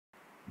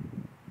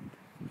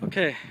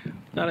Okay,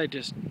 thought I'd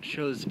just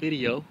show this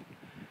video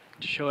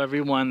to show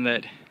everyone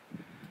that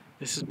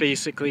this is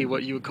basically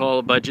what you would call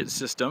a budget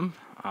system.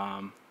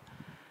 I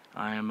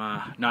am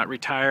not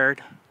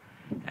retired.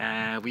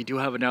 We do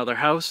have another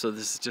house, so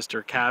this is just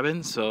our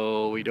cabin,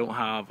 so we don't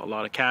have a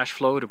lot of cash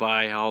flow to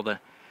buy all the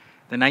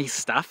nice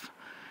stuff.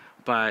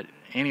 But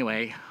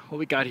anyway, what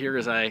we got here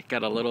is I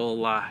got a little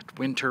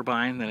wind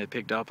turbine that I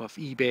picked up off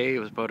eBay. It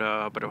was about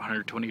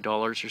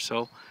 $120 or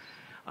so.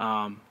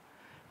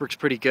 Works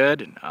pretty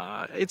good.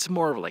 It's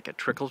more of like a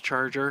trickle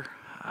charger.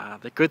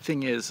 The good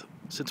thing is,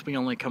 since we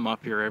only come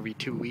up here every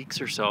 2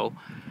 weeks or so,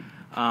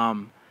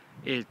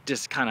 it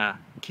just kind of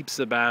keeps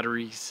the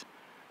batteries,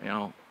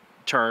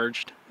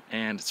 charged,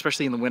 and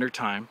especially in the winter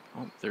time.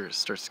 Oh, there it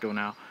starts to go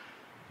now.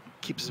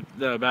 Keeps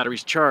the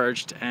batteries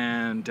charged,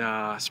 and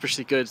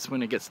especially good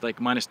when it gets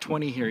like minus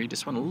 20 here. You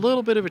just want a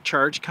little bit of a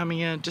charge coming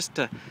in just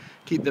to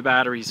keep the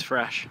batteries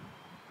fresh.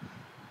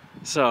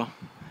 So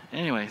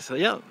anyway, so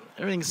yeah,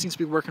 everything seems to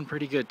be working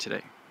pretty good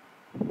today.